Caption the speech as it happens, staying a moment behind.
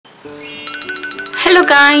Hello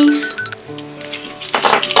guys,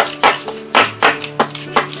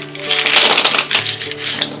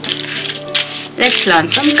 let's learn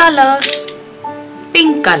some colors.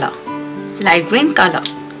 Pink color, light green color,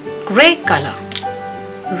 grey color,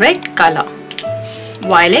 red color,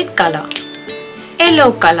 violet color,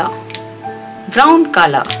 yellow color, brown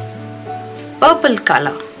color, purple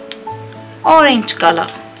color, orange color,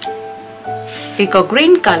 peacock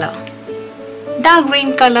green color, dark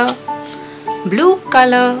green color, blue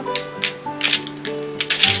color.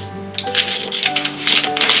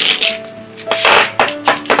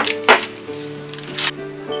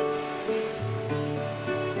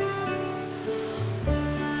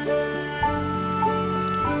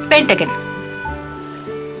 Pentagon,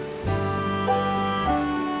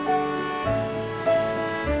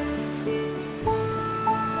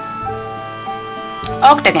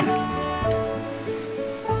 octagon,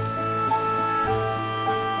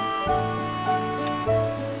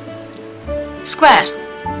 square,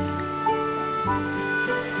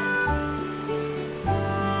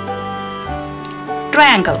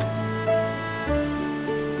 triangle,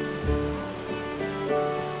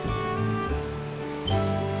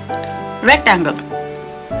 rectangle,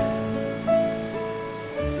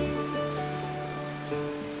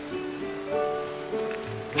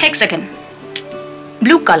 hexagon,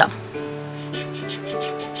 blue color,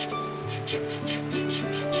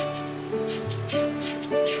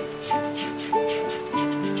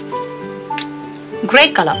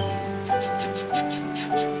 grey color,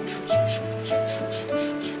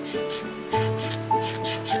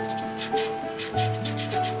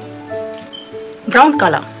 brown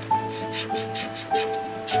color,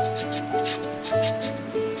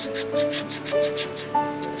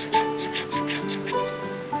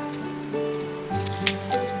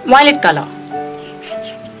 violet color,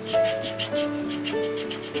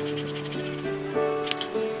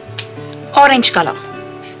 orange color,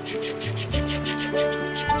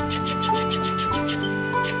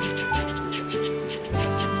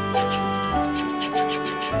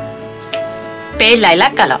 pale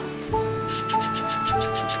lilac color,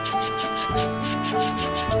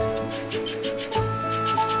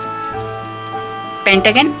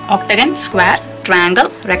 pentagon, octagon, square,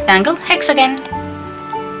 triangle, rectangle, hexagon.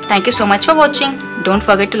 Thank you so much for watching. Don't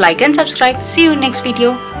forget to like and subscribe. See you in next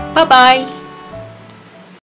video. Bye bye.